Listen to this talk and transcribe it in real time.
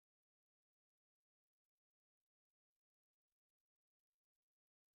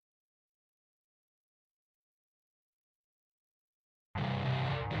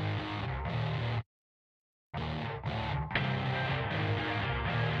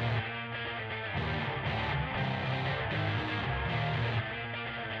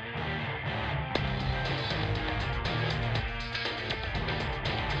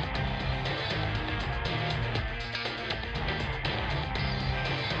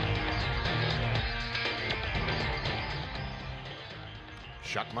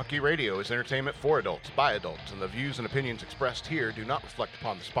Shock Monkey Radio is entertainment for adults, by adults, and the views and opinions expressed here do not reflect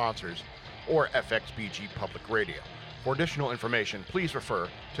upon the sponsors or FXBG Public Radio. For additional information, please refer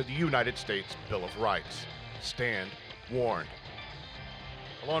to the United States Bill of Rights. Stand warned.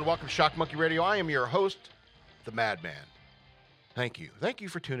 Hello and welcome to Shock Monkey Radio. I am your host, the Madman. Thank you. Thank you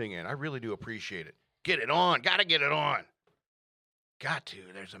for tuning in. I really do appreciate it. Get it on. Gotta get it on. Got to.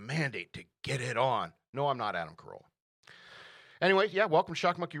 There's a mandate to get it on. No, I'm not Adam Carolla. Anyway, yeah, welcome to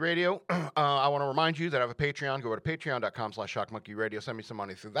Shock Monkey Radio. I want to remind you that I have a Patreon. Go to patreon.com/shockmonkeyradio. Send me some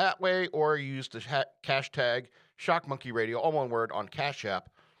money through that way, or use the hashtag Shock Monkey Radio, all one word, on Cash App,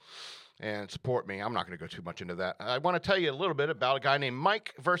 and support me. I'm not going to go too much into that. I want to tell you a little bit about a guy named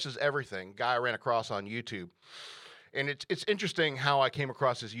Mike versus Everything, guy I ran across on YouTube. And it's interesting how I came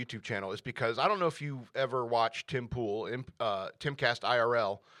across his YouTube channel is because I don't know if you've ever watched Tim Pool, Timcast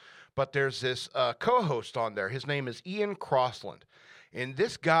IRL, but there's this co-host on there. His name is Ian Crossland. And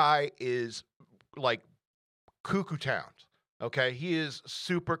this guy is like cuckoo towns, okay? He is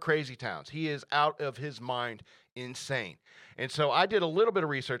super crazy towns. He is out of his mind insane. And so I did a little bit of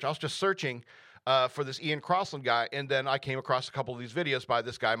research. I was just searching for this Ian Crossland guy, and then I came across a couple of these videos by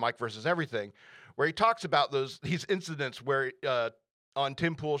this guy, Mike versus Everything, where he talks about these incidents where on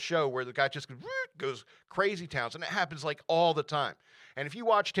Tim Pool's show where the guy just goes crazy towns, and it happens like all the time. And if you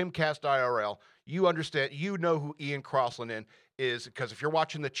watch Timcast IRL, you understand, you know who Ian Crossland is, because if you're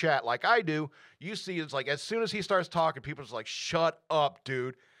watching the chat like I do, you see it's like as soon as he starts talking, people are just like, shut up,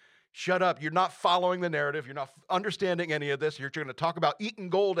 dude. Shut up. You're not following the narrative. You're not understanding any of this. You're going to talk about eating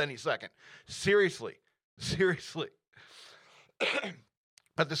gold any second. Seriously.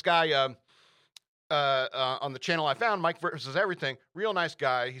 But this guy on the channel I found, Mike versus Everything, real nice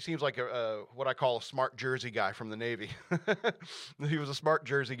guy. He seems like what I call a smart Jersey guy from the Navy. He was a smart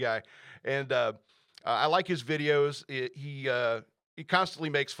Jersey guy. And I like his videos. He constantly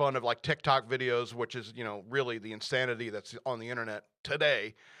makes fun of like TikTok videos, which is, really the insanity that's on the internet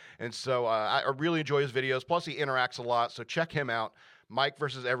today. And so I really enjoy his videos. Plus, he interacts a lot. So check him out, Mike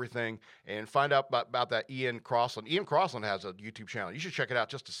versus Everything, and find out about that Ian Crossland. Ian Crossland has a YouTube channel. You should check it out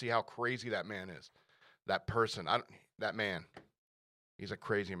just to see how crazy that man is. That person. That man. He's a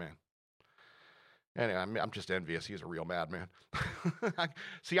crazy man. Anyway, I'm just envious. He's a real madman.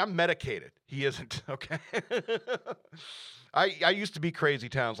 See, I'm medicated. He isn't, okay? I used to be crazy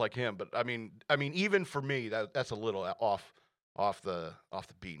towns like him, but I mean, even for me, that's a little off the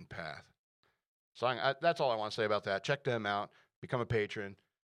beaten path. So that's all I want to say about that. Check them out, become a patron,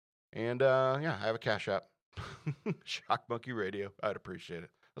 and I have a Cash App, Shock Monkey Radio. I'd appreciate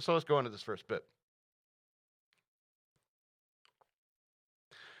it. So let's go into this first bit.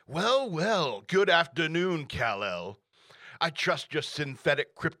 Well, good afternoon, Kal-El. I trust your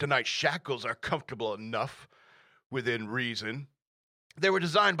synthetic kryptonite shackles are comfortable enough, within reason. They were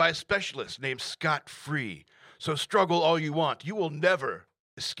designed by a specialist named Scott Free, so struggle all you want. You will never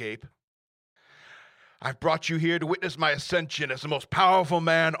escape. I've brought you here to witness my ascension as the most powerful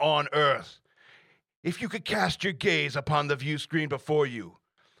man on Earth. If you could cast your gaze upon the view screen before you,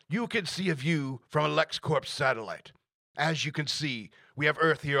 you can see a view from a LexCorp satellite. As you can see, we have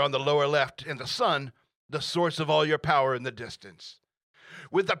Earth here on the lower left and the sun, the source of all your power in the distance.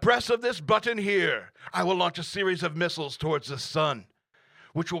 With the press of this button here, I will launch a series of missiles towards the sun,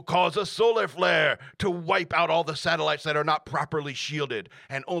 which will cause a solar flare to wipe out all the satellites that are not properly shielded,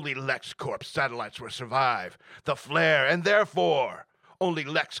 and only LexCorp satellites will survive the flare, and therefore, only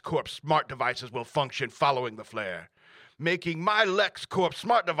LexCorp smart devices will function following the flare, making my LexCorp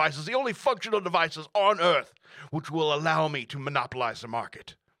smart devices the only functional devices on Earth, which will allow me to monopolize the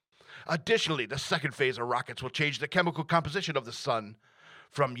market. Additionally, the second phase of rockets will change the chemical composition of the sun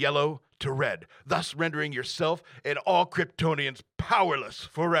from yellow to red, thus rendering yourself and all Kryptonians powerless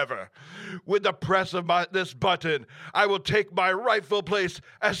forever. With the press of this button, I will take my rightful place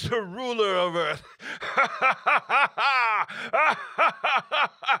as the ruler of Earth.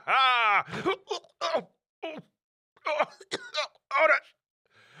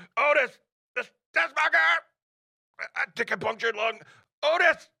 Otis, Miss Tessmacher! I think I punctured lung.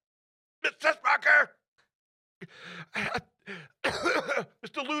 Otis! Miss Tessmacher!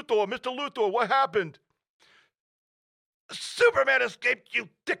 Mr. Luthor, what happened? Superman escaped, you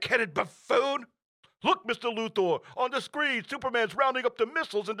dick-headed buffoon! Look, Mr. Luthor, on the screen, Superman's rounding up the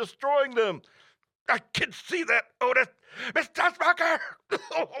missiles and destroying them. I can see that, Otis. Miss Tessmacher!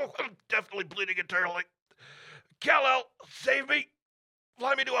 I'm definitely bleeding internally. Kal-El, save me.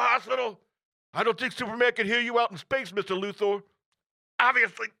 Fly me to a hospital. I don't think Superman can hear you out in space, Mr. Luthor.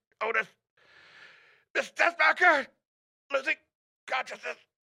 Obviously, Otis. Miss Tessmacher! Losing consciousness.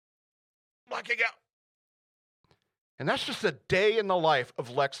 Blacking out. And that's just a day in the life of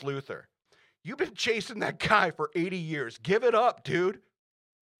Lex Luthor. You've been chasing that guy for 80 years. Give it up, dude.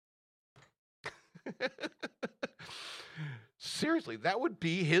 Seriously, that would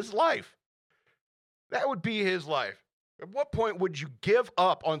be his life. That would be his life. At what point would you give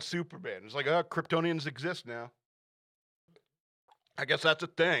up on Superman? It's like, oh, Kryptonians exist now. I guess that's a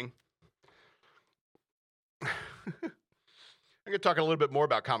thing. I'm going to talk a little bit more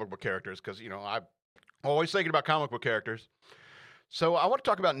about comic book characters because, I'm always thinking about comic book characters. So I want to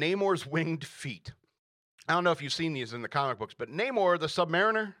talk about Namor's winged feet. I don't know if you've seen these in the comic books, but Namor, the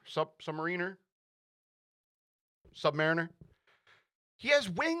Submariner, he has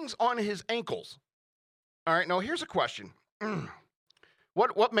wings on his ankles. All right, now here's a question.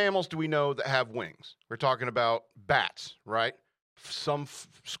 What mammals do we know that have wings? We're talking about bats, right? Some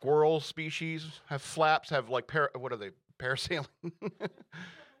squirrel species have flaps, have like, what are they, parasailing?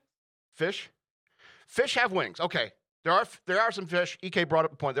 Fish? Fish have wings. Okay, there are some fish. EK brought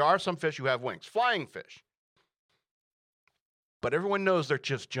up a point. There are some fish who have wings. Flying fish. But everyone knows they're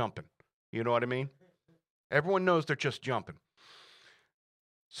just jumping. You know what I mean? Everyone knows they're just jumping.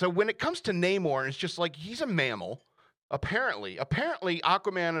 So when it comes to Namor, it's just like he's a mammal. Apparently,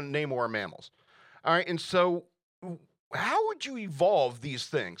 Aquaman and Namor are mammals. All right, and so how would you evolve these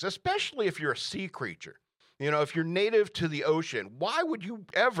things, especially if you're a sea creature? If you're native to the ocean, why would you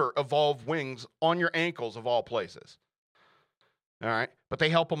ever evolve wings on your ankles of all places? All right, but they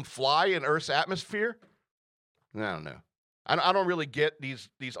help them fly in Earth's atmosphere? I don't know. I don't really get these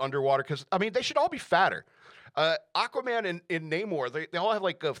underwater, because, they should all be fatter. Aquaman and Namor, they all have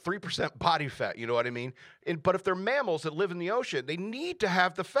like a 3% body fat, you know what I mean? But if they're mammals that live in the ocean, they need to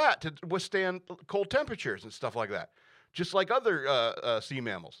have the fat to withstand cold temperatures and stuff like that, just like other sea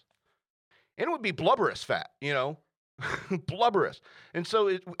mammals. And it would be blubberous fat, blubberous. And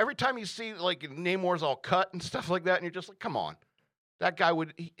so every time you see like Namor's all cut and stuff like that, and you're just like, come on, that guy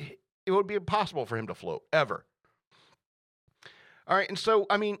it would be impossible for him to float ever. All right, and so,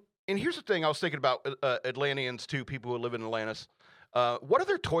 and here's the thing I was thinking about Atlanteans too, people who live in Atlantis. What are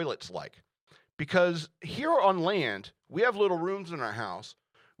their toilets like? Because here on land, we have little rooms in our house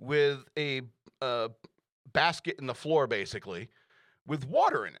with a basket in the floor, basically, with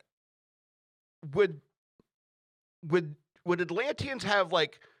water in it. Would Atlanteans have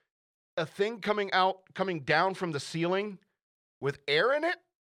like a thing coming down from the ceiling with air in it?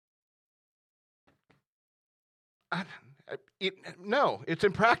 No, it's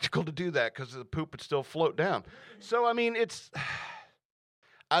impractical to do that because the poop would still float down. So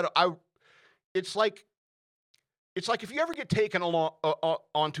it's like if you ever get taken along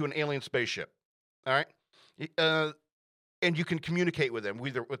onto an alien spaceship, all right, and you can communicate with them,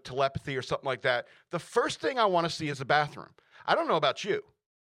 either with telepathy or something like that. The first thing I want to see is a bathroom. I don't know about you,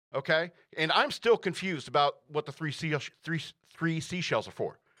 okay, and I'm still confused about what the three seashells are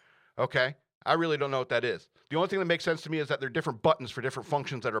for, okay. I really don't know what that is. The only thing that makes sense to me is that there are different buttons for different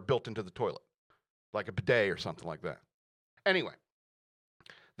functions that are built into the toilet, like a bidet or something like that. Anyway,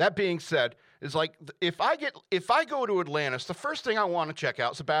 that being said, is like if I go to Atlantis, the first thing I want to check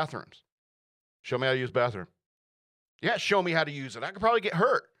out is the bathrooms. Show me how to use bathroom. Yeah, show me how to use it. I could probably get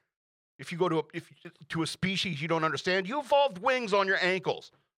hurt if you go to a species you don't understand. You evolved wings on your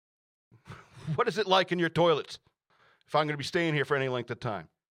ankles. What is it like in your toilets? If I'm going to be staying here for any length of time.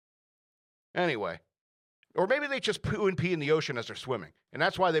 Anyway, or maybe they just poo and pee in the ocean as they're swimming, and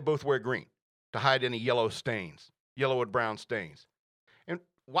that's why they both wear green, to hide any yellow and brown stains. And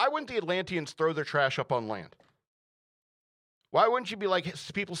why wouldn't the Atlanteans throw their trash up on land? Why wouldn't you be like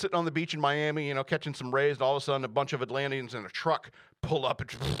people sitting on the beach in Miami, catching some rays, and all of a sudden a bunch of Atlanteans in a truck pull up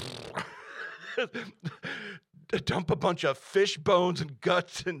and dump a bunch of fish bones and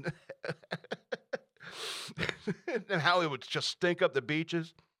guts and and how it would just stink up the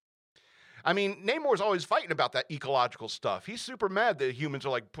beaches? Namor's always fighting about that ecological stuff. He's super mad that humans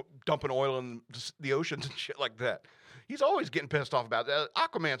are like dumping oil in the oceans and shit like that. He's always getting pissed off about that.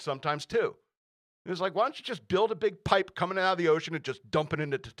 Aquaman sometimes too. It's like, why don't you just build a big pipe coming out of the ocean and just dump it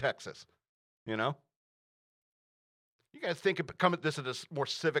into Texas? You guys come at this in a more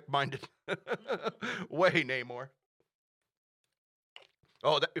civic-minded way, Namor.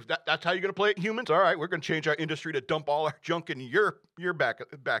 Oh, if that's how you're going to play it, humans? All right, we're going to change our industry to dump all our junk in your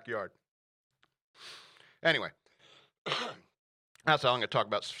backyard. Anyway, that's all I'm going to talk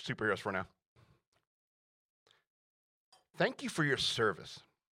about superheroes for now. Thank you for your service.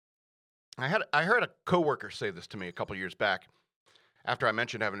 I heard a coworker say this to me a couple years back after I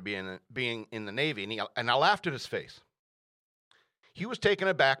mentioned having to being in the Navy, and I laughed at his face. He was taken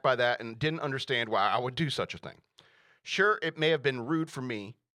aback by that and didn't understand why I would do such a thing. Sure, it may have been rude for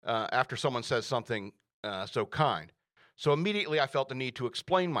me after someone says something so kind, So immediately I felt the need to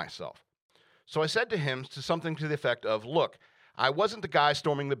explain myself. So I said to him something to the effect of, look, I wasn't the guy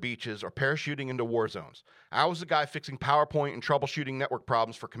storming the beaches or parachuting into war zones. I was the guy fixing PowerPoint and troubleshooting network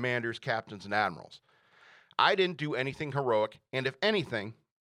problems for commanders, captains, and admirals. I didn't do anything heroic, and if anything,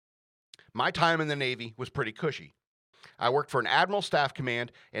 my time in the Navy was pretty cushy. I worked for an Admiral Staff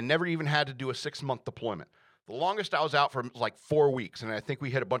Command and never even had to do a 6-month deployment. The longest I was out for was like 4 weeks, and I think we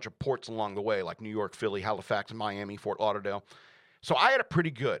hit a bunch of ports along the way, like New York, Philly, Halifax, Miami, Fort Lauderdale. So I had it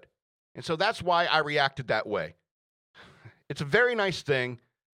pretty good. And so that's why I reacted that way. It's a very nice thing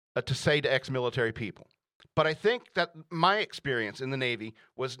to say to ex-military people. But I think that my experience in the Navy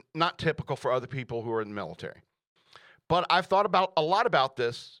was not typical for other people who are in the military. But I've thought a lot about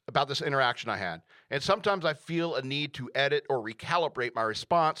this interaction I had. And sometimes I feel a need to edit or recalibrate my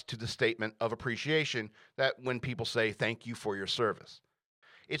response to the statement of appreciation that when people say, thank you for your service.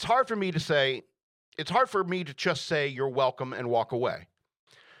 It's hard for me to just say you're welcome and walk away.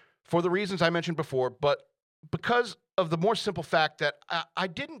 For the reasons I mentioned before, but because of the more simple fact that I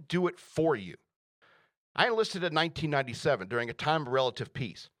didn't do it for you. I enlisted in 1997 during a time of relative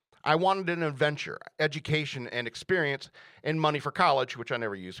peace. I wanted an adventure, education, and experience, and money for college, which I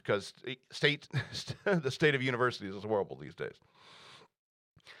never used because the state of universities is horrible these days.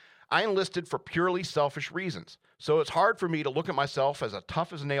 I enlisted for purely selfish reasons, so it's hard for me to look at myself as a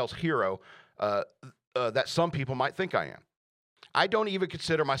tough-as-nails hero that some people might think I am. I don't even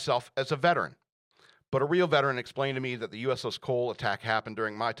consider myself as a veteran. But a real veteran explained to me that the USS Cole attack happened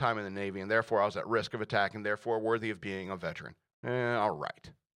during my time in the Navy, and therefore I was at risk of attack and therefore worthy of being a veteran. All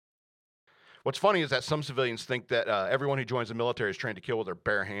right. What's funny is that some civilians think that everyone who joins the military is trained to kill with their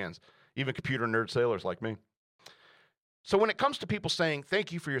bare hands, even computer nerd sailors like me. So when it comes to people saying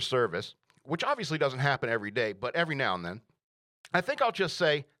thank you for your service, which obviously doesn't happen every day, but every now and then, I think I'll just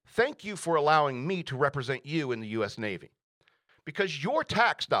say thank you for allowing me to represent you in the U.S. Navy. Because your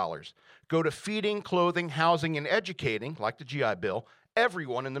tax dollars go to feeding, clothing, housing, and educating, like the GI Bill,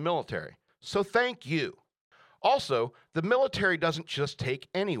 everyone in the military. So thank you. Also, the military doesn't just take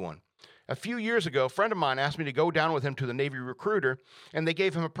anyone. A few years ago, a friend of mine asked me to go down with him to the Navy recruiter, and they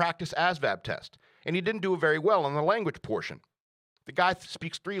gave him a practice ASVAB test, and he didn't do very well on the language portion. The guy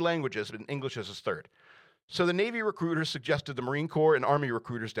speaks 3 languages, and English is his third. So the Navy recruiter suggested the Marine Corps and Army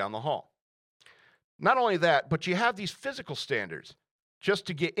recruiters down the hall. Not only that, but you have these physical standards just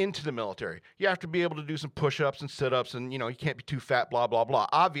to get into the military. You have to be able to do some push-ups and sit-ups and, you can't be too fat, blah, blah, blah.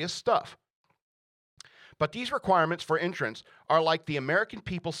 Obvious stuff. But these requirements for entrance are like the American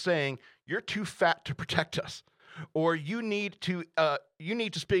people saying, you're too fat to protect us, or you need to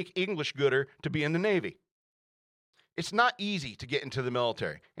speak English gooder to be in the Navy. It's not easy to get into the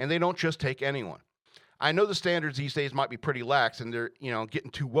military, and they don't just take anyone. I know the standards these days might be pretty lax, and they're, getting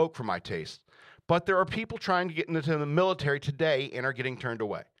too woke for my taste. But there are people trying to get into the military today and are getting turned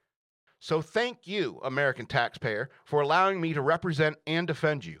away. So thank you, American taxpayer, for allowing me to represent and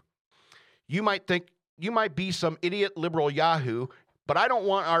defend you. You might think you might be some idiot liberal yahoo, but I don't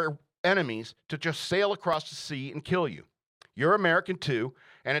want our enemies to just sail across the sea and kill you. You're American too,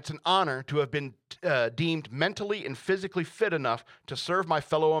 and it's an honor to have been deemed mentally and physically fit enough to serve my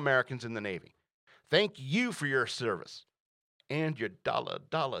fellow Americans in the Navy. Thank you for your service. And your dollar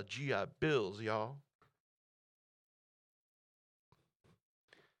GI bills, y'all.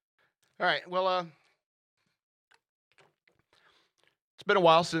 All right, well, it's been a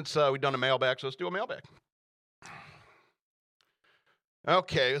while since we've done a mailbag, so let's do a mailbag.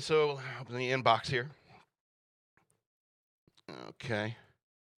 Okay, so open the inbox here. Okay.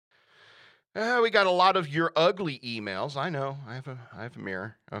 We got a lot of you're ugly emails. I know. I have a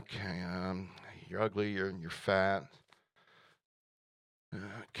mirror. Okay. You're ugly. You're fat.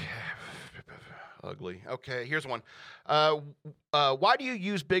 Okay. Ugly. Okay. Here's one. Why do you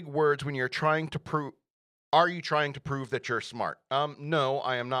use big words when you're trying to prove? Are you trying to prove that you're smart? No,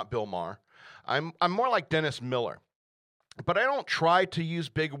 I am not Bill Maher. I'm more like Dennis Miller. But I don't try to use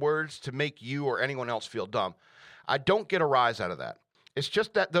big words to make you or anyone else feel dumb. I don't get a rise out of that. It's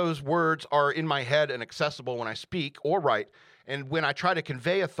just that those words are in my head and accessible when I speak or write, and when I try to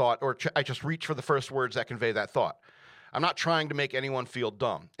convey a thought, or I just reach for the first words that convey that thought. I'm not trying to make anyone feel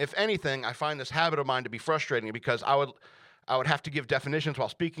dumb. If anything, I find this habit of mine to be frustrating because I would have to give definitions while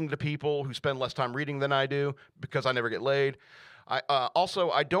speaking to people who spend less time reading than I do because I never get laid. I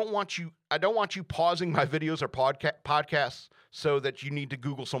don't want you pausing my videos or podcasts so that you need to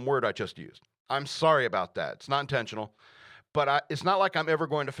Google some word I just used. I'm sorry about that. It's not intentional, but it's not like I'm ever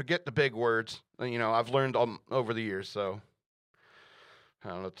going to forget the big words. I've learned over the years, so I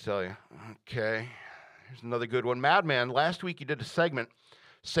don't know what to tell you. Okay, here's another good one. Madman, last week you did a segment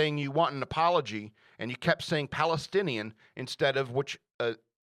saying you want an apology, and you kept saying Palestinian instead of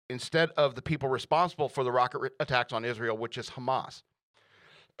the people responsible for the rocket attacks on Israel, which is Hamas.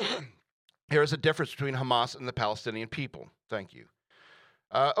 There is a difference between Hamas and the Palestinian people. Thank you.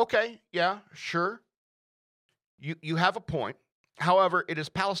 Okay, yeah, sure. You have a point. However, it is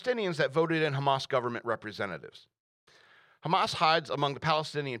Palestinians that voted in Hamas government representatives. Hamas hides among the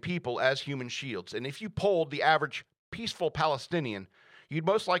Palestinian people as human shields, and if you polled the average peaceful Palestinian, you'd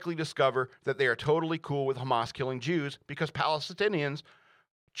most likely discover that they are totally cool with Hamas killing Jews because Palestinians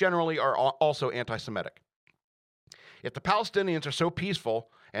generally are also anti-Semitic. If the Palestinians are so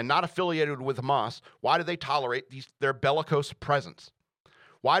peaceful and not affiliated with Hamas, why do they tolerate their bellicose presence?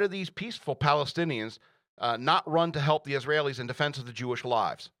 Why do these peaceful Palestinians not run to help the Israelis in defense of the Jewish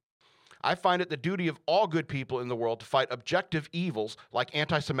lives? I find it the duty of all good people in the world to fight objective evils like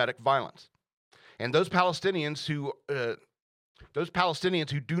anti-Semitic violence. And those Palestinians who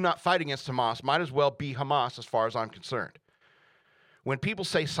do not fight against Hamas might as well be Hamas as far as I'm concerned. When people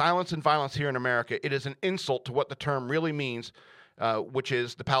say silence and violence here in America, it is an insult to what the term really means, which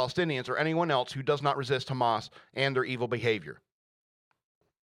is the Palestinians or anyone else who does not resist Hamas and their evil behavior.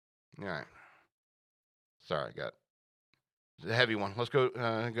 All right. Sorry, I got a heavy one. Let's go.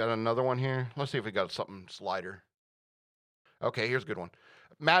 Got another one here. Let's see if we got something lighter. Okay, here's a good one.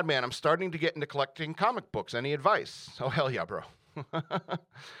 Madman, I'm starting to get into collecting comic books. Any advice? Oh, hell yeah, bro.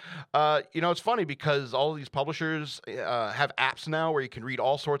 It's funny because all of these publishers have apps now where you can read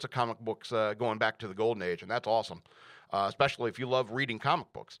all sorts of comic books going back to the golden age, and that's awesome, especially if you love reading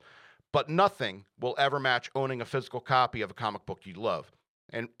comic books. But nothing will ever match owning a physical copy of a comic book you love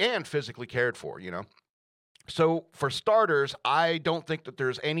and physically cared for, So for starters, I don't think that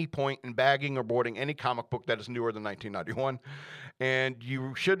there's any point in bagging or boarding any comic book that is newer than 1991, and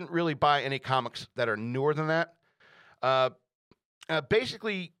you shouldn't really buy any comics that are newer than that.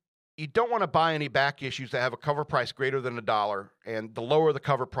 Basically, you don't want to buy any back issues that have a cover price greater than $1, and the lower the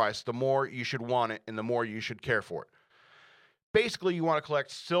cover price, the more you should want it and the more you should care for it. Basically, you want to collect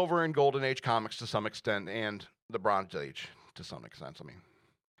Silver and Golden Age comics to some extent, and the Bronze Age to some extent,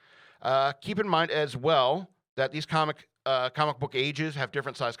 keep in mind as well that these comic book ages have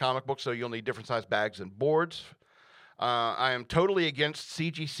different size comic books, so you'll need different size bags and boards. I am totally against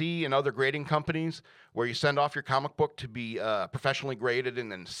CGC and other grading companies where you send off your comic book to be professionally graded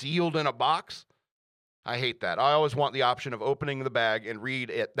and then sealed in a box. I hate that. I always want the option of opening the bag and read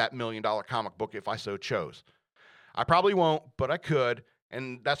that $1 million comic book if I so chose. I probably won't, but I could,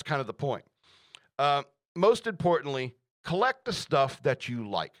 and that's kind of the point. Most importantly, collect the stuff that you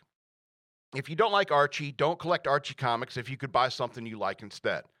like. If you don't like Archie, don't collect Archie comics if you could buy something you like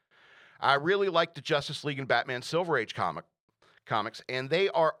instead. I really like the Justice League and Batman Silver Age comics, and they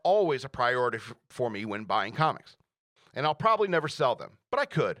are always a priority for me when buying comics. And I'll probably never sell them, but I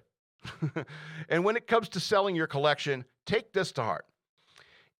could. And when it comes to selling your collection, take this to heart.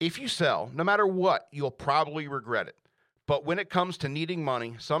 If you sell, no matter what, you'll probably regret it. But when it comes to needing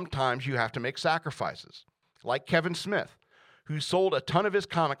money, sometimes you have to make sacrifices. Like Kevin Smith, who sold a ton of his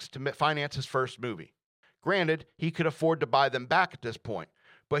comics to finance his first movie. Granted, he could afford to buy them back at this point,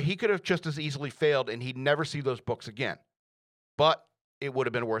 but he could have just as easily failed and he'd never see those books again. But it would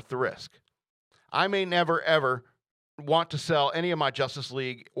have been worth the risk. I may never, ever want to sell any of my Justice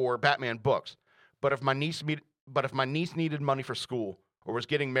League or Batman books, but if my niece needed money for school or was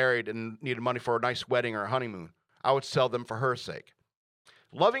getting married and needed money for a nice wedding or a honeymoon, I would sell them for her sake.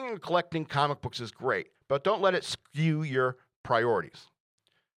 Loving and collecting comic books is great, but don't let it skew your priorities.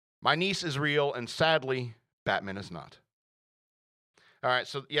 My niece is real, and sadly, Batman is not. All right,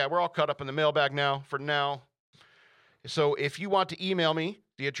 so yeah, we're all caught up in the mailbag now, for now. So if you want to email me,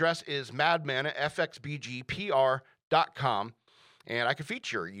 the address is madman@fxbgpr.com, and I can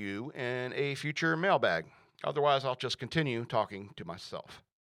feature you in a future mailbag. Otherwise, I'll just continue talking to myself.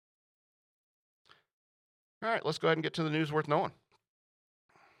 All right, let's go ahead and get to the news worth knowing.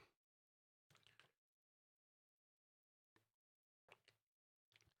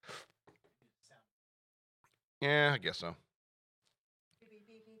 Yeah, I guess so.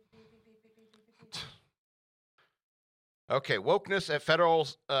 Okay, wokeness at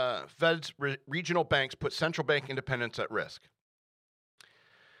Fed's regional banks put central bank independence at risk.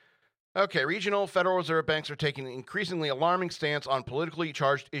 Okay, regional Federal Reserve banks are taking an increasingly alarming stance on politically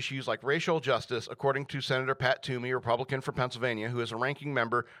charged issues like racial justice, according to Senator Pat Toomey, Republican from Pennsylvania, who is a ranking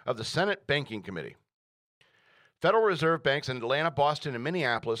member of the Senate Banking Committee. Federal Reserve banks in Atlanta, Boston, and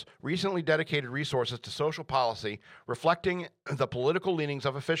Minneapolis recently dedicated resources to social policy, reflecting the political leanings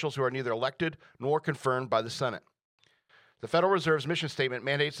of officials who are neither elected nor confirmed by the Senate. The Federal Reserve's mission statement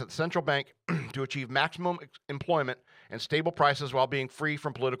mandates that the central bank to achieve maximum employment and stable prices while being free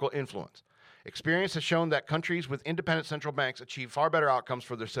from political influence. Experience has shown that countries with independent central banks achieve far better outcomes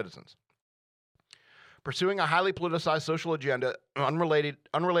for their citizens. Pursuing a highly politicized social agenda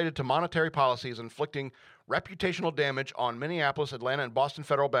unrelated to monetary policies, inflicting reputational damage on Minneapolis, Atlanta, and Boston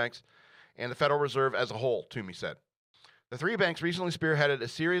federal banks and the Federal Reserve as a whole, Toomey said. The three banks recently spearheaded a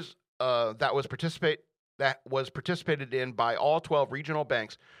series that was participated in by all 12 regional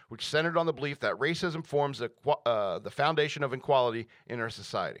banks, which centered on the belief that racism forms the foundation of inequality in our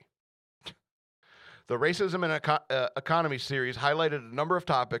society. The Racism and Economy series highlighted a number of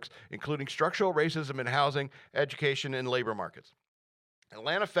topics, including structural racism in housing, education, and labor markets.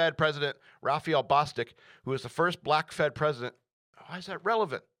 Atlanta Fed President Raphael Bostic, who is the first black Fed president, why is that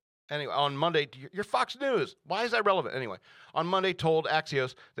relevant? Anyway, on Monday, your Fox News, why is that relevant? Anyway, on Monday told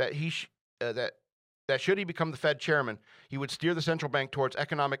Axios that that should he become the Fed chairman, he would steer the central bank towards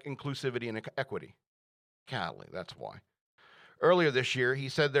economic inclusivity and equity. Golly, that's why. Earlier this year, he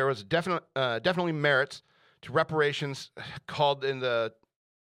said there was definitely merits to reparations, called the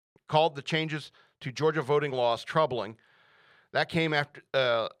changes to Georgia voting laws troubling. That came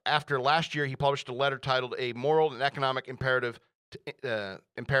after last year he published a letter titled "A Moral and Economic Imperative to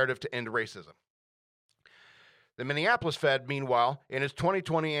End Racism." The Minneapolis Fed, meanwhile, in its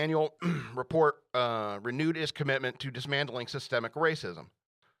 2020 annual report, renewed its commitment to dismantling systemic racism.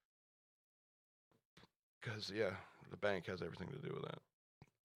 Because, yeah, the bank has everything to do with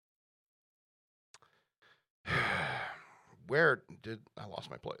that. Where did I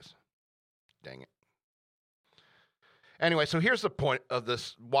lost my place? Dang it. Anyway, so here's the point of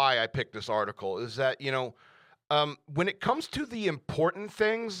this, why I picked this article, is that, when it comes to the important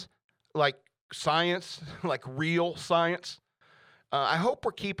things, like science, like real science, I hope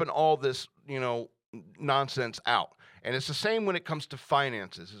we're keeping all this, nonsense out. And it's the same when it comes to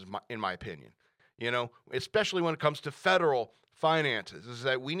finances, in my opinion. Especially when it comes to federal finances, is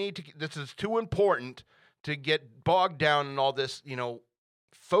that this is too important to get bogged down in all this,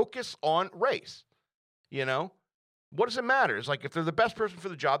 focus on race. What does it matter? It's like if they're the best person for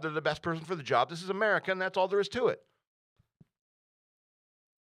the job, they're the best person for the job. This is America, and that's all there is to it.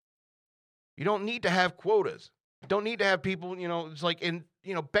 You don't need to have quotas. You don't need to have people, it's like,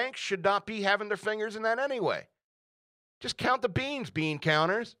 banks should not be having their fingers in that anyway. Just count the beans, bean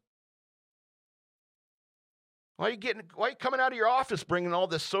counters. Why are you coming out of your office bringing all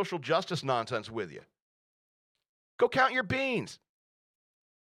this social justice nonsense with you? Go count your beans.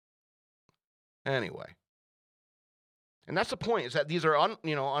 Anyway. And that's the point, is that these are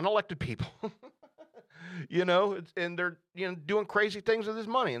unelected people. And they're doing crazy things with this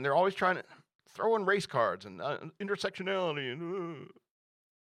money, and they're always trying to throw in race cards and intersectionality and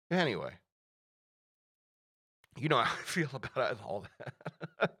anyway. You know how I feel about it and all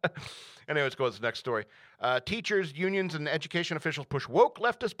that. Anyway, let's go to the next story. Teachers, unions, and education officials push woke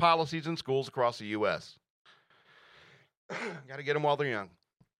leftist policies in schools across the U.S. Got to get them while they're young.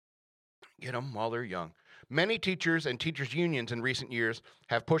 Get them while they're young. Many teachers and teachers' unions in recent years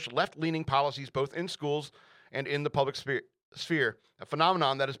have pushed left-leaning policies both in schools and in the public sphere, a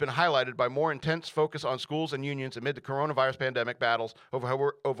phenomenon that has been highlighted by more intense focus on schools and unions amid the coronavirus pandemic battles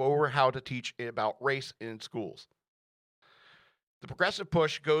over how to teach about race in schools. The progressive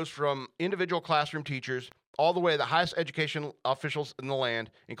push goes from individual classroom teachers all the way to the highest education officials in the land,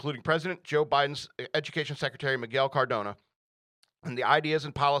 including President Joe Biden's Education Secretary Miguel Cardona, and the ideas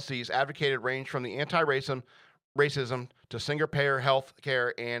and policies advocated range from the anti-racism to single-payer health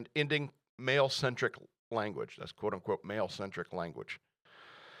care and ending male-centric language. That's quote-unquote male-centric language.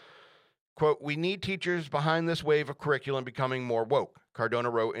 Quote, "We need teachers behind this wave of curriculum becoming more woke," Cardona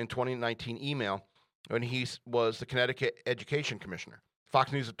wrote in 2019 email when he was the Connecticut Education Commissioner.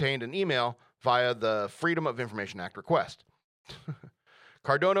 Fox News obtained an email via the Freedom of Information Act request.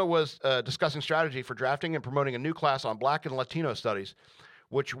 Cardona was discussing strategy for drafting and promoting a new class on Black and Latino studies,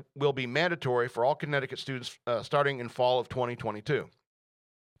 which will be mandatory for all Connecticut students starting in fall of 2022.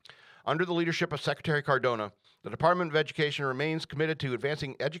 Under the leadership of Secretary Cardona, the Department of Education remains committed to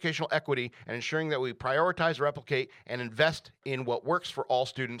advancing educational equity and ensuring that we prioritize, replicate, and invest in what works for all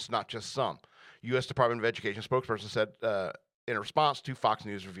students, not just some. U.S. Department of Education spokesperson said in response to Fox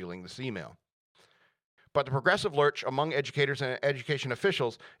News revealing this email. But the progressive lurch among educators and education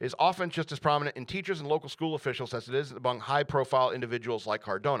officials is often just as prominent in teachers and local school officials as it is among high-profile individuals like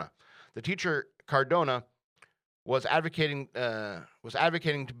Cardona. The teacher Cardona was advocating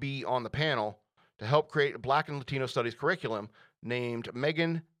to be on the panel to help create a Black and Latino studies curriculum. Named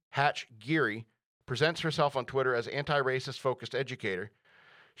Megan Hatch Geary presents herself on Twitter as anti-racist focused educator.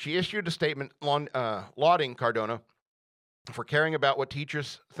 She issued a statement lauding Cardona for caring about what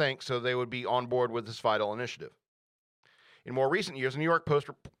teachers think so they would be on board with this vital initiative. In more recent years, the New York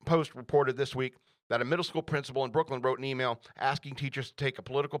Post reported this week that a middle school principal in Brooklyn wrote an email asking teachers to take a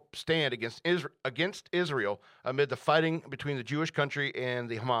political stand against Israel amid the fighting between the Jewish country and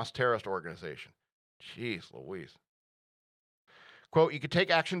the Hamas terrorist organization. Jeez Louise. Quote, you could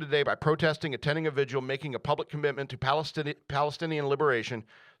take action today by protesting, attending a vigil, making a public commitment to Palestinian liberation,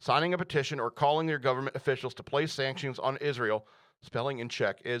 signing a petition, or calling their government officials to place sanctions on Israel. Spelling in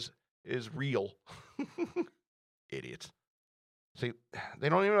Czech is real. Idiots. See, they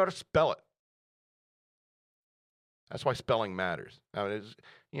don't even know how to spell it. That's why spelling matters. Now,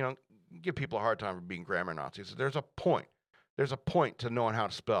 give people a hard time for being grammar Nazis. There's a point. There's a point to knowing how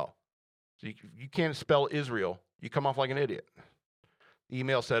to spell. So you can't spell Israel, you come off like an idiot. The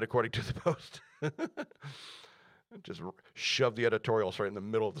email said, according to the Post. Just shove the editorials right in the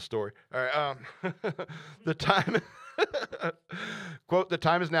middle of the story. All right. The time, quote, the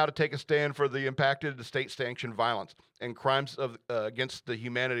time is now to take a stand for the impacted state-sanctioned violence and crimes against the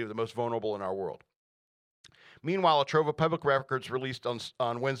humanity of the most vulnerable in our world. Meanwhile, a trove of public records released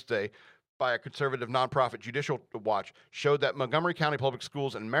on Wednesday by a conservative nonprofit Judicial Watch showed that Montgomery County Public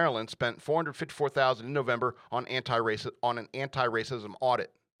Schools in Maryland spent $454,000 in November on an anti-racism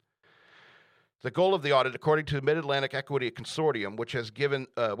audit. The goal of the audit, according to the Mid-Atlantic Equity Consortium, which was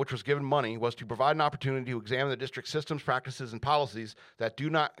given money, was to provide an opportunity to examine the district's systems, practices, and policies that do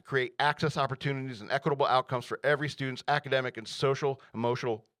not create access opportunities and equitable outcomes for every student's academic and social,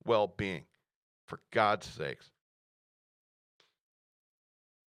 emotional well-being. For God's sakes.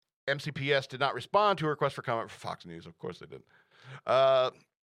 MCPS did not respond to a request for comment from Fox News. Of course they didn't.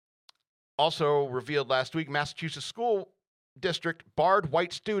 Also revealed last week, Massachusetts school district barred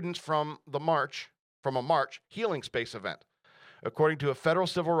white students from a March Healing Space event. According to a federal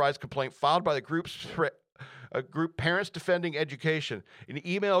civil rights complaint filed by the group Parents Defending Education, an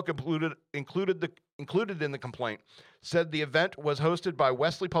email included in the complaint said the event was hosted by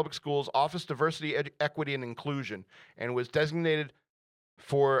Wesley Public Schools Office Diversity, Equity, and Inclusion and was designated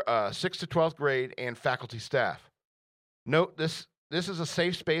for 6th to 12th grade and faculty staff. Note, this is a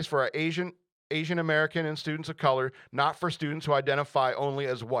safe space for our Asian American and students of color, not for students who identify only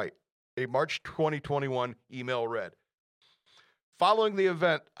as white. A March 2021 email read. Following the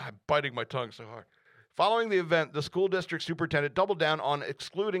event, I'm biting my tongue so hard. Following the event, the school district superintendent doubled down on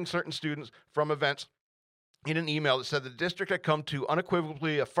excluding certain students from events in an email that said the district had come to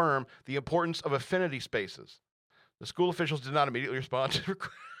unequivocally affirm the importance of affinity spaces. The school officials did not immediately respond to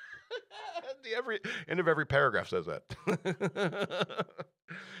the end of every paragraph says that.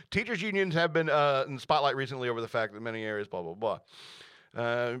 Teachers' unions have been in the spotlight recently over the fact that in many areas, blah, blah,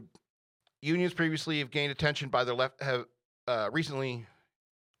 blah. Unions previously have gained attention by the left, have recently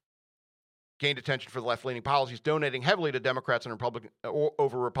gained attention for the left-leaning policies, donating heavily to Democrats and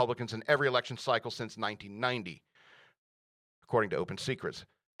over Republicans in every election cycle since 1990, according to Open Secrets.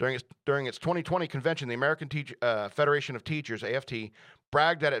 During its 2020 convention, the American Federation of Teachers, AFT,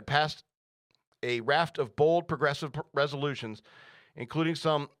 bragged that it passed a raft of bold progressive resolutions, including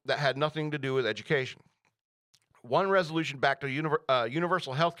some that had nothing to do with education. One resolution backed a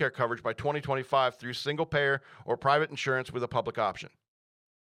universal health care coverage by 2025 through single-payer or private insurance with a public option.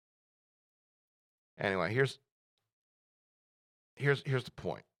 Anyway, here's the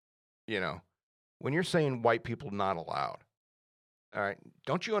point. When you're saying white people not allowed, all right,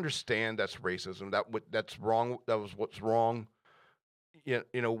 don't you understand that's racism? That's wrong. That was what's wrong,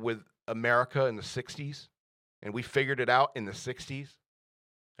 with America in the 60s, and we figured it out in the 60s.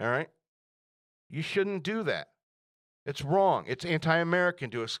 All right? You shouldn't do that. It's wrong. It's anti-American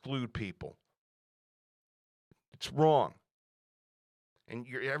to exclude people. It's wrong. And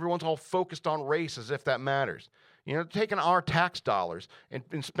everyone's all focused on race as if that matters. Taking our tax dollars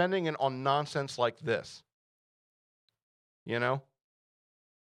and spending it on nonsense like this.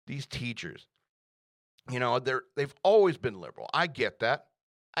 These teachers, they've always been liberal. I get that.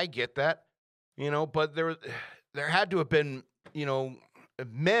 But there had to have been,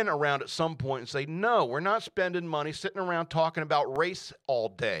 men around at some point and say, no, we're not spending money sitting around talking about race all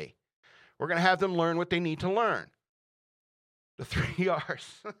day. We're going to have them learn what they need to learn. The 3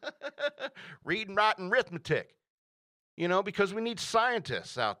 R's. Reading, writing, arithmetic. Because we need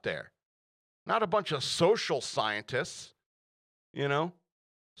scientists out there. Not a bunch of social scientists.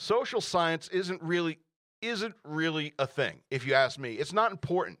 Social science isn't really a thing, if you ask me. It's not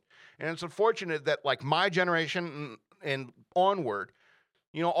important. And it's unfortunate that, like, my generation and onward,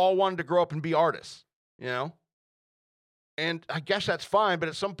 all wanted to grow up and be artists, And I guess that's fine, but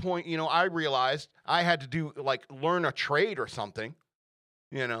at some point, I realized I had to learn a trade or something,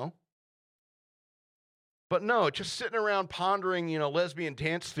 But no, just sitting around pondering, lesbian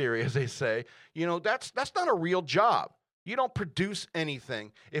dance theory, as they say, that's not a real job. You don't produce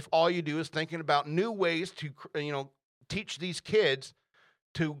anything if all you do is thinking about new ways to, teach these kids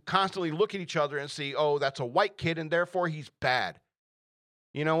to constantly look at each other and see, oh, that's a white kid and therefore he's bad.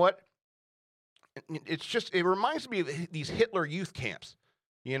 You know what? It reminds me of these Hitler youth camps.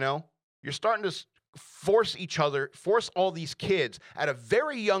 You're starting to force all these kids at a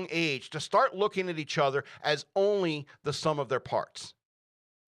very young age to start looking at each other as only the sum of their parts.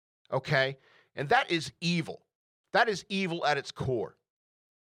 Okay? And that is evil. That is evil at its core.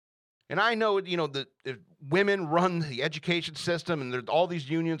 And I know, the women run the education system and all these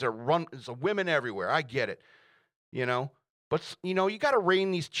unions are run, there's women everywhere. I get it, But, you got to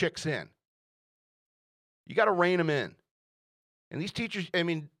rein these chicks in. You got to rein them in. And these teachers,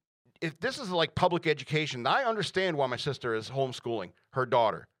 if this is like public education, I understand why my sister is homeschooling her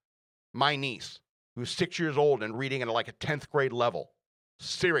daughter, my niece, who's 6 years old and reading at like a 10th grade level.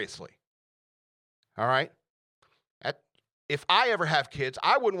 Seriously. All right? If I ever have kids,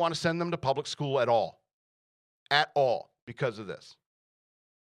 I wouldn't want to send them to public school at all. At all, because of this.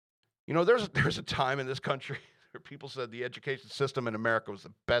 There's a time in this country where people said the education system in America was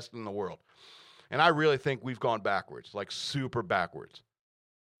the best in the world. And I really think we've gone backwards, like super backwards.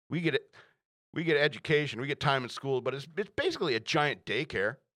 We get education, we get time in school, but it's basically a giant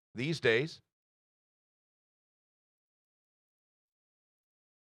daycare these days.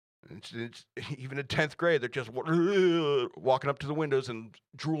 It's even in 10th grade, they're just walking up to the windows and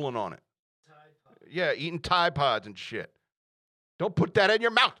drooling on it. Yeah, eating Tide Pods and shit. Don't put that in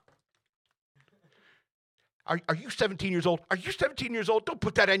your mouth. Are you 17 years old? Are you 17 years old? Don't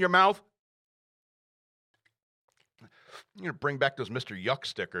put that in your mouth. You're going to bring back those Mr. Yuck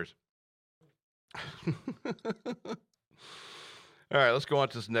stickers. All right, let's go on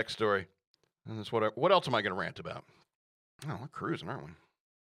to this next story. And that's what else am I going to rant about? Oh, we're cruising, aren't we?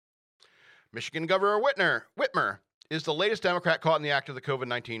 Michigan Governor Whitmer is the latest Democrat caught in the act of the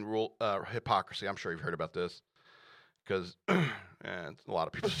COVID-19 rule hypocrisy. I'm sure you've heard about this because a lot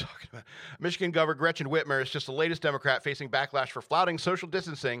of people are talking about it. Michigan Governor Gretchen Whitmer is just the latest Democrat facing backlash for flouting social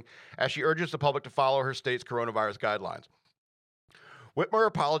distancing as she urges the public to follow her state's coronavirus guidelines. Whitmer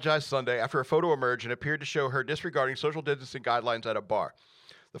apologized Sunday after a photo emerged and appeared to show her disregarding social distancing guidelines at a bar.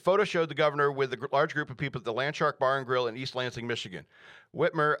 The photo showed the governor with a large group of people at the Landshark Bar and Grill in East Lansing, Michigan.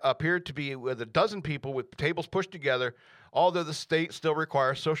 Whitmer appeared to be with a dozen people with tables pushed together, although the state still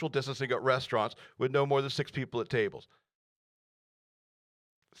requires social distancing at restaurants with no more than 6 people at tables.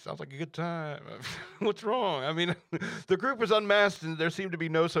 Sounds like a good time. What's wrong? The group was unmasked and there seemed to be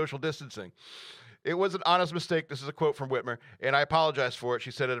no social distancing. It was an honest mistake. This is a quote from Whitmer, and I apologize for it, she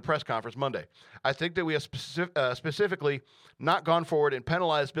said at a press conference Monday. I think that we have specifically not gone forward and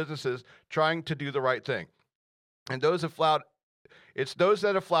penalized businesses trying to do the right thing. And those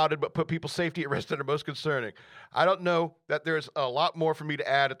that have flouted but put people's safety at risk that are most concerning. I don't know that there's a lot more for me to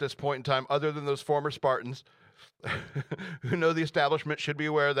add at this point in time other than those former Spartans who know the establishment should be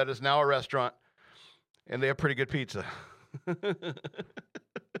aware that it's now a restaurant and they have pretty good pizza.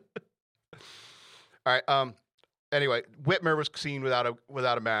 All right. Anyway, Whitmer was seen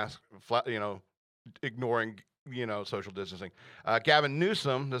without a mask, ignoring social distancing. Gavin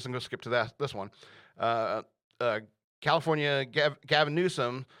Newsom. I'm going to skip to this one. California Gavin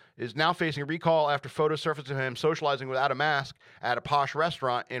Newsom is now facing a recall after photos surfaced of him socializing without a mask at a posh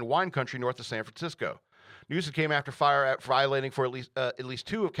restaurant in wine country north of San Francisco. Newsom came after violating for at least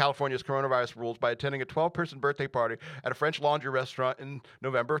 2 of California's coronavirus rules by attending a 12-person birthday party at a French Laundry restaurant in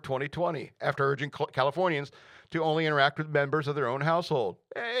November of 2020, after urging Californians to only interact with members of their own household.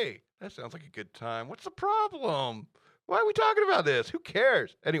 Hey, that sounds like a good time. What's the problem? Why are we talking about this? Who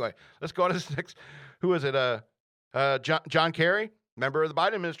cares? Anyway, let's go on to this next. Who is it? John Kerry, member of the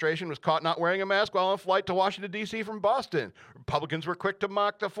Biden administration, was caught not wearing a mask while on a flight to Washington, D.C. from Boston. Republicans were quick to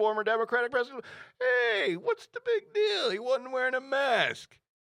mock the former Democratic president. Hey, what's the big deal? He wasn't wearing a mask.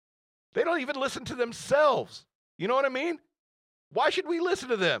 They don't even listen to themselves. You know what I mean? Why should we listen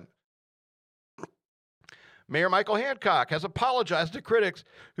to them? Mayor Michael Hancock has apologized to critics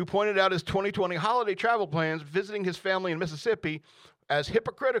who pointed out his 2020 holiday travel plans visiting his family in Mississippi as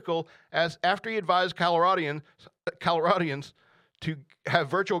hypocritical as after he advised Coloradians to have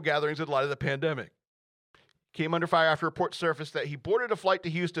virtual gatherings in light of the pandemic. Came under fire after reports surfaced that he boarded a flight to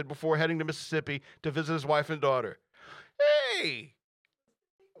Houston before heading to Mississippi to visit his wife and daughter. Hey,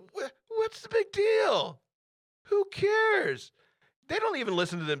 what's the big deal? Who cares? They don't even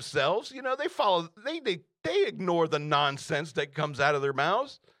listen to themselves. They ignore the nonsense that comes out of their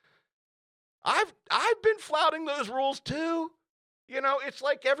mouths. I've been flouting those rules too. It's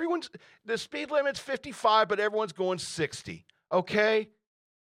like the speed limit's 55, but everyone's going 60. Okay?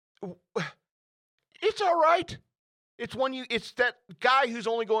 It's all right. It's that guy who's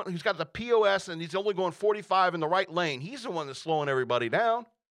got the POS and he's only going 45 in the right lane. He's the one that's slowing everybody down.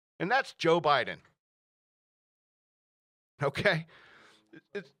 And that's Joe Biden. Okay?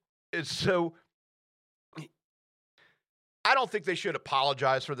 It's so, I don't think they should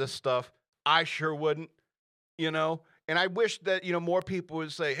apologize for this stuff. I sure wouldn't, And I wish that, more people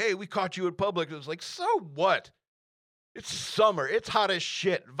would say, hey, we caught you in public. It was like, so what? It's summer. It's hot as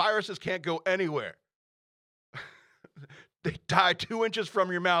shit. Viruses can't go anywhere. They die 2 inches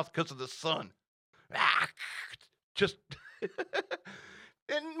from your mouth because of the sun. Just,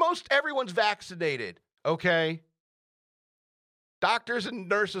 and everyone's vaccinated, okay? Doctors and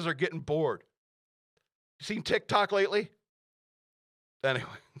nurses are getting bored. You seen TikTok lately? Anyway.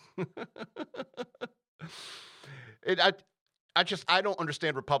 I don't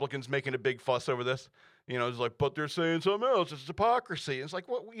understand Republicans making a big fuss over this. It's like, but they're saying something else. It's hypocrisy. It's like,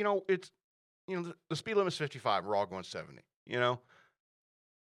 well, the speed limit is 55. We're all going 70.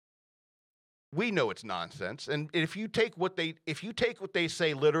 We know it's nonsense. And if you take what they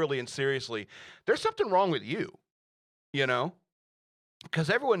say literally and seriously, there's something wrong with you, because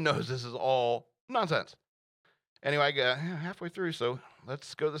everyone knows this is all nonsense. Anyway, I got halfway through, so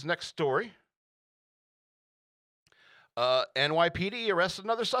let's go to this next story. NYPD arrested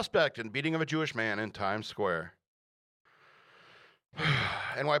another suspect in beating of a Jewish man in Times Square.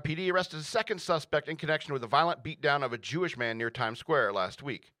 NYPD arrested a second suspect in connection with a violent beatdown of a Jewish man near Times Square last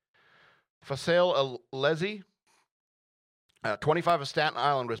week. Faisal Alezi, 25 of Staten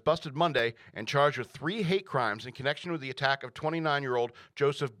Island, was busted Monday and charged with 3 hate crimes in connection with the attack of 29-year-old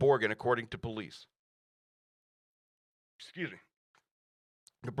Joseph Borgen, according to police. Excuse me.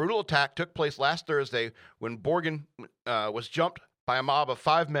 The brutal attack took place last Thursday when Borgen was jumped by a mob of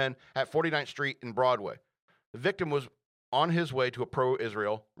 5 men at 49th Street and Broadway. The victim was on his way to a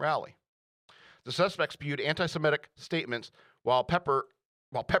pro-Israel rally. The suspect spewed anti-Semitic statements while pepper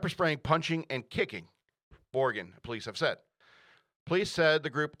spraying, punching, and kicking Borgen, police have said. Police said the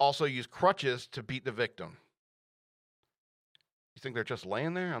group also used crutches to beat the victim. You think they're just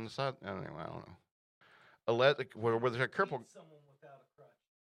laying there on the side? I don't know. Were they crippled? Someone without a crutch.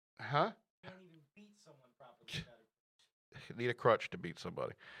 Huh? You can't even beat someone properly without a crutch. Need a crutch to beat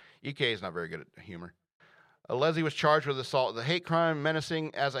somebody. EK is not very good at humor. Alezi was charged with assault, the hate crime,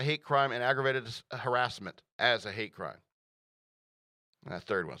 menacing as a hate crime, and aggravated harassment as a hate crime. And that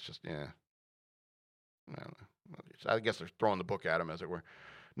third one's just, yeah. I guess they're throwing the book at him, as it were.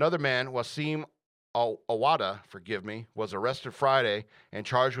 Another man, Wasim Awada, was arrested Friday and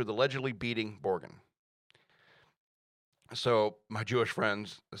charged with allegedly beating Borgen. So, my Jewish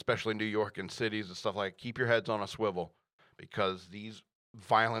friends, especially in New York and cities and stuff like that, keep your heads on a swivel, because these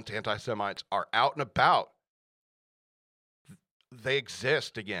violent anti-Semites are out and about. They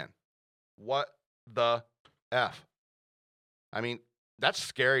exist again. What the F? I mean, that's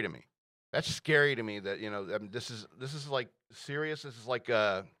scary to me. That's scary to me that, this is like serious. This is like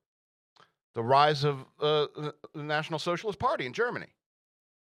the rise of the National Socialist Party in Germany.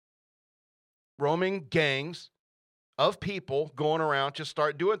 Roaming gangs of people going around just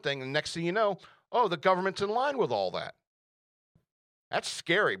start doing things, and next thing you know, the government's in line with all that. That's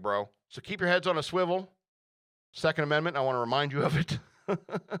scary, bro. So keep your heads on a swivel. Second Amendment, I want to remind you of it.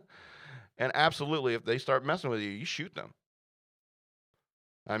 And absolutely, if they start messing with you, you shoot them.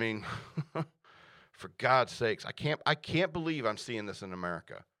 I mean, for God's sakes, I can't believe I'm seeing this in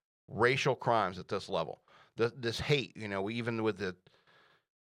America. Racial crimes at this level. This hate, even with the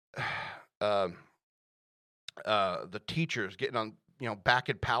teachers getting on, back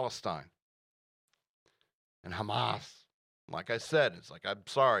in Palestine. And Hamas. Like I said, it's like, I'm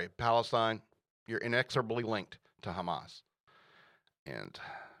sorry, Palestine, you're inexorably linked to Hamas. And,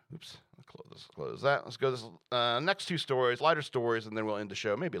 let's close that. Let's go to this next 2 stories, lighter stories, and then we'll end the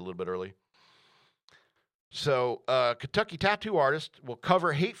show, maybe a little bit early. So, Kentucky tattoo artist will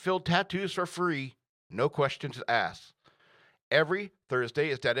cover hate-filled tattoos for free, no questions asked. Every Thursday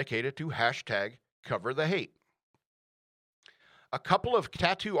is dedicated to #CoverTheHate. A couple of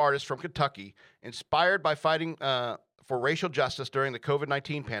tattoo artists from Kentucky, inspired by fighting for racial justice during the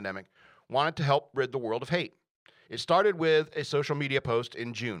COVID-19 pandemic, wanted to help rid the world of hate. It started with a social media post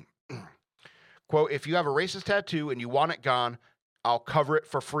in June. Quote, "If you have a racist tattoo and you want it gone, I'll cover it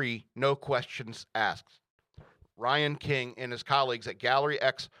for free, no questions asked." Ryan King and his colleagues at Gallery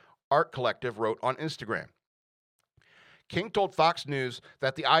X Art Collective wrote on Instagram. King told Fox News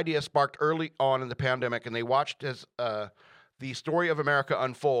that the idea sparked early on in the pandemic, and they watched as the story of America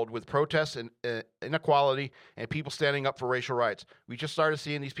unfold with protests and inequality and people standing up for racial rights. We just started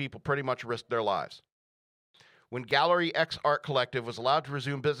seeing these people pretty much risk their lives. When Gallery X Art Collective was allowed to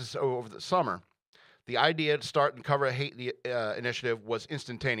resume business over the summer, The idea to start and cover a hate initiative was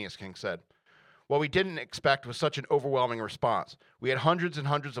instantaneous, King said. What we didn't expect was such an overwhelming response. We had hundreds and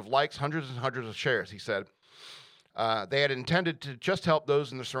hundreds of likes, hundreds and hundreds of shares, he said. They had intended to just help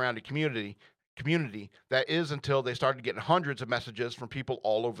those in the surrounding community. That is, until they started getting hundreds of messages from people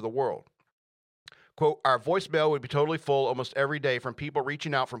all over the world. Quote, our voicemail would be totally full almost every day from people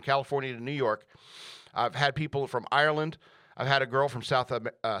reaching out from California to New York. I've had people from Ireland. I've had a girl from South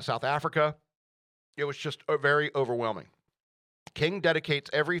Africa. It was just very overwhelming. King dedicates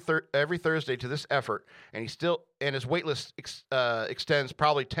every Thursday to this effort, and his waitlist extends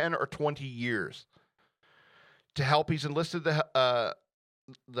probably 10 or 20 years. To help, he's enlisted the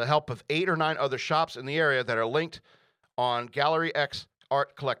help of 8 or 9 other shops in the area that are linked on Gallery X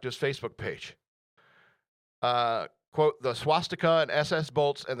Art Collective's Facebook page. Quote, the swastika and SS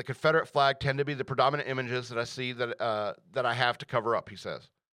bolts and the Confederate flag tend to be the predominant images that I see that I have to cover up, he says.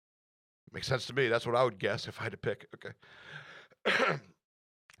 Makes sense to me. That's what I would guess if I had to pick. Okay.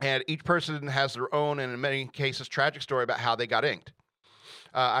 And each person has their own, and in many cases, tragic story about how they got inked.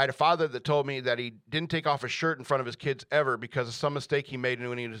 I had a father that told me that he didn't take off his shirt in front of his kids ever because of some mistake he made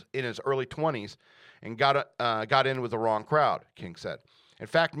when he was in his early 20s and got in with the wrong crowd, King said. In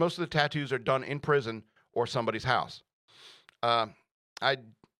fact, most of the tattoos are done in prison or somebody's house. I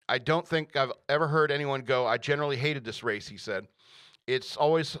don't think I've ever heard anyone go, I generally hated this race, he said. It's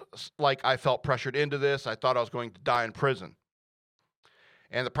always like I felt pressured into this. I thought I was going to die in prison.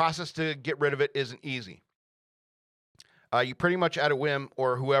 And the process to get rid of it isn't easy. You pretty much at a whim,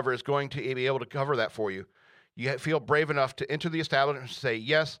 or whoever is going to be able to cover that for you. You feel brave enough to enter the establishment and say,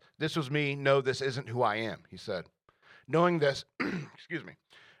 yes, this was me. No, this isn't who I am, he said. Knowing this,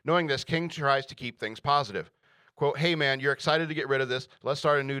 King tries to keep things positive. Quote, hey, man, you're excited to get rid of this. Let's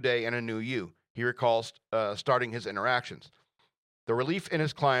start a new day and a new you. He recalls starting his interactions. The relief in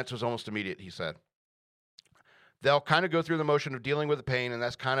his clients was almost immediate, he said. They'll kind of go through the motion of dealing with the pain, and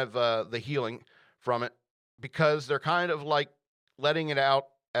that's kind of the healing from it, because they're kind of like letting it out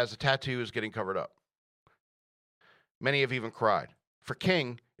as the tattoo is getting covered up. Many have even cried. For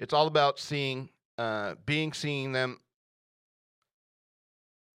King, it's all about seeing them.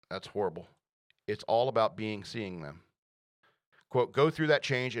 That's horrible. It's all about seeing them. Quote, go through that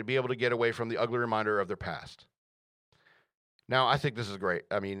change and be able to get away from the ugly reminder of their past. Now, I think this is great.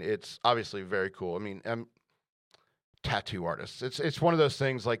 I mean, it's obviously very cool. I mean, tattoo artists. It's one of those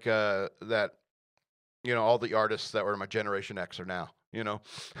things like that, you know, all the artists that were in my Generation X are now, you know,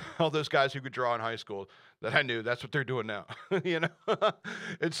 all those guys who could draw in high school that I knew, that's what they're doing now, you know.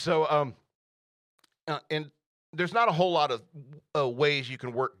 And so, and there's not a whole lot of ways you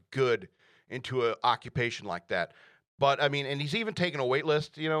can work good into an occupation like that. But I mean, and he's even taken a wait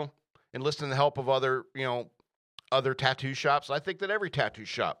list, you know, enlisting the help of other tattoo shops. I think that every tattoo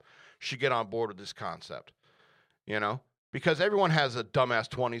shop should get on board with this concept, you know, because everyone has a dumbass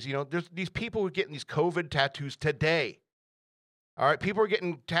 20s. You know, there's these people who are getting these COVID tattoos today. All right, people are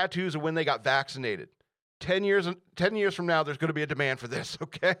getting tattoos of when they got vaccinated. 10 years from now, there's going to be a demand for this,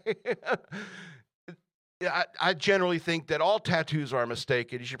 okay? I generally think that all tattoos are a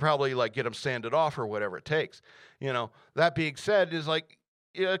mistake, and you should probably like get them sanded off or whatever it takes. You know, that being said, is like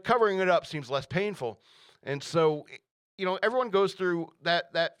covering it up seems less painful. And so, you know, everyone goes through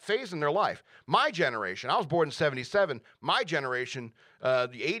that phase in their life. My generation, I was born in 77. My generation, the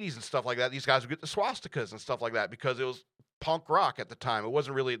 80s and stuff like that, these guys would get the swastikas and stuff like that because it was punk rock at the time. It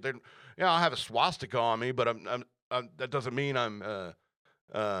wasn't really, you know, I have a swastika on me, but I'm that doesn't mean I'm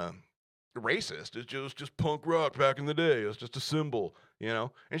racist. It was just punk rock back in the day. It was just a symbol, you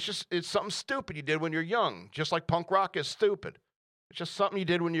know. And it's something stupid you did when you're young, just like punk rock is stupid. It's just something you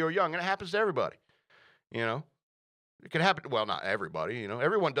did when you were young, and it happens to everybody, you know. It could happen, well, not everybody, you know.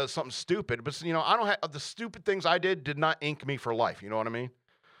 Everyone does something stupid, but, you know, I don't have, the stupid things I did not ink me for life, you know what I mean?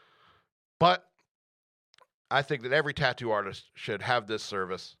 But I think that every tattoo artist should have this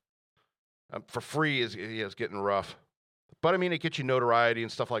service. For free is getting rough. But, I mean, it gets you notoriety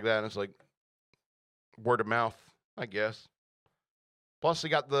and stuff like that, and it's like word of mouth, I guess. Plus, you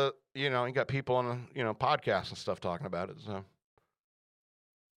got you got people on, podcasts and stuff talking about it, so.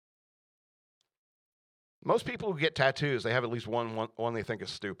 Most people who get tattoos, they have at least one they think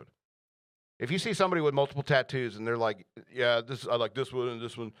is stupid. If you see somebody with multiple tattoos and they're like, yeah, I like this one and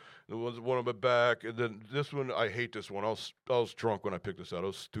this one, the one on my back, and then this one, I hate this one. I was drunk when I picked this out. I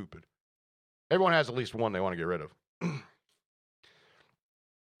was stupid. Everyone has at least one they want to get rid of.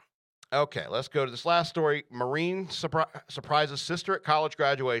 Okay, let's go to this last story. Marine surprises sister at college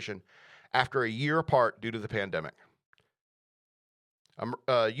graduation after a year apart due to the pandemic.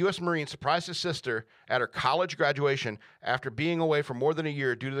 A U.S. Marine surprised his sister at her college graduation after being away for more than a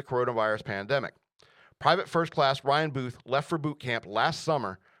year due to the coronavirus pandemic. Private First Class Ryan Booth left for boot camp last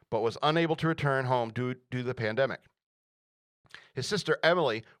summer, but was unable to return home due to the pandemic. His sister,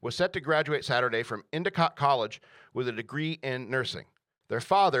 Emily, was set to graduate Saturday from Endicott College with a degree in nursing. Their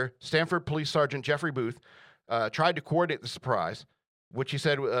father, Stanford Police Sergeant Jeffrey Booth, tried to coordinate the surprise, which he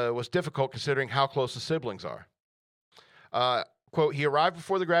said was difficult considering how close the siblings are. Quote, he arrived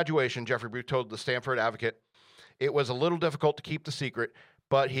before the graduation, Jeffrey Booth told the Stanford Advocate. It was a little difficult to keep the secret,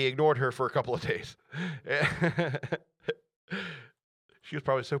 but he ignored her for a couple of days. She was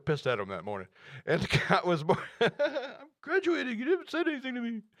probably so pissed at him that morning. Endicott was more... I'm graduating. You didn't say anything to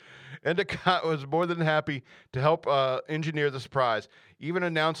me. Endicott was more than happy to help engineer the surprise, even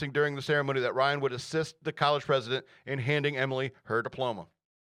announcing during the ceremony that Ryan would assist the college president in handing Emily her diploma.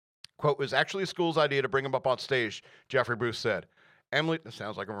 Quote, it was actually the school's idea to bring him up on stage, Jeffrey Bruce said. Emily, that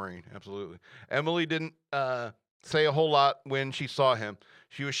sounds like a Marine, absolutely. Emily didn't say a whole lot when she saw him.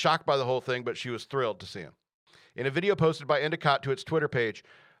 She was shocked by the whole thing, but she was thrilled to see him. In a video posted by Endicott to its Twitter page,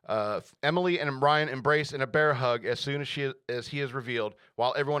 Emily and Ryan embrace in a bear hug as soon as he is revealed,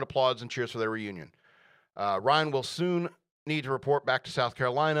 while everyone applauds and cheers for their reunion. Ryan will soon need to report back to South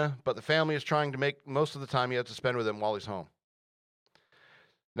Carolina, but the family is trying to make most of the time he has to spend with him while he's home.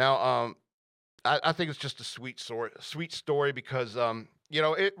 Now, I think it's just a sweet story because,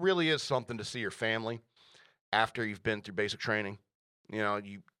 it really is something to see your family after you've been through basic training.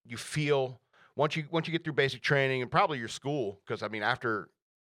 You feel, once you get through basic training and probably your school, because, after,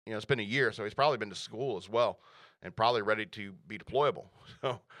 it's been a year, so he's probably been to school as well and probably ready to be deployable.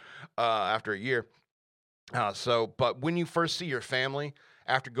 So, after a year. But when you first see your family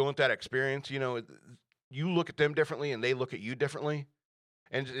after going through that experience, you look at them differently and they look at you differently.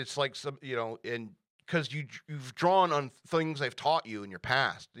 And it's like and because you've drawn on things they've taught you in your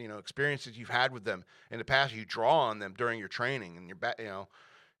past, experiences you've had with them in the past. You draw on them during your training, and you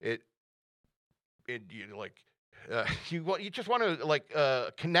just want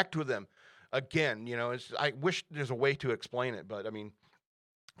to connect with them again. I wish there's a way to explain it, but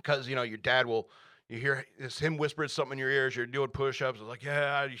because your dad will. You hear him whispering something in your ears. You're doing push-ups. It's like,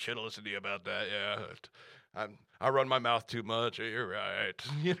 yeah, you should have listened to you about that. Yeah, I run my mouth too much. You're right.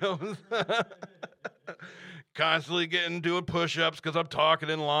 Constantly doing push-ups because I'm talking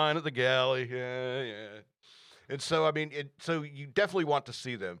in line at the galley. Yeah. And so, so you definitely want to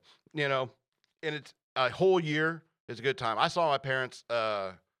see them, and it's a whole year is a good time. I saw my parents,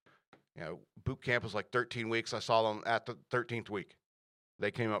 boot camp was like 13 weeks. I saw them at the 13th week. They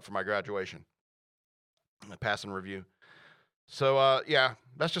came up for my graduation. A passing review. So,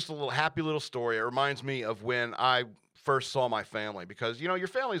 that's just a happy little story. It reminds me of when I first saw my family because, your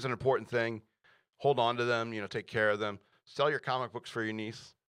family is an important thing. Hold on to them, take care of them. Sell your comic books for your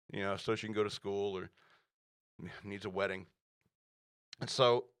niece, so she can go to school or needs a wedding. And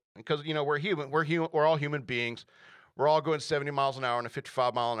so, because, we're human, we're all human beings. We're all going 70 miles an hour in a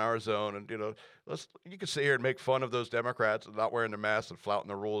 55-mile-an-hour zone. And, you can sit here and make fun of those Democrats not wearing their masks and flouting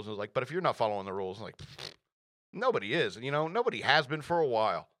the rules. And but if you're not following the rules, nobody is. Nobody has been for a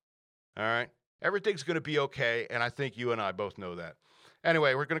while. All right? Everything's going to be okay, and I think you and I both know that.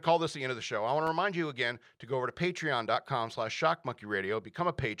 Anyway, we're going to call this the end of the show. I want to remind you again to go over to patreon.com/shockmonkeyradio, become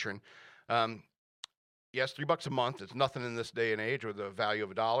a patron. Yes, $3 a month. It's nothing in this day and age with the value of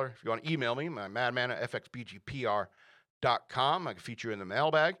 $1. If you want to email me, my madman@fxbgpr.com. I can feature you in the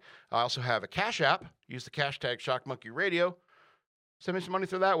mailbag. I also have a Cash App. Use the cash tag ShockMonkeyRadio. Send me some money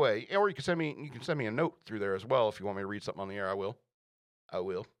through that way. Or you can send me a note through there as well. If you want me to read something on the air, I will.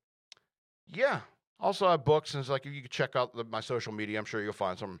 Yeah. Also, I have books, and it's like you can check out my social media. I'm sure you'll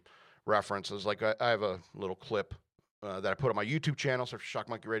find some references. Like I have a little clip that I put on my YouTube channel, so for Shock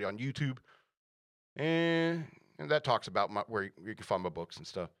Monkey Radio on YouTube. And that talks about where you can find my books and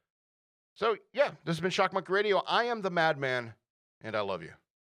stuff. So, yeah, this has been Shock Monkey Radio. I am the Madman, and I love you.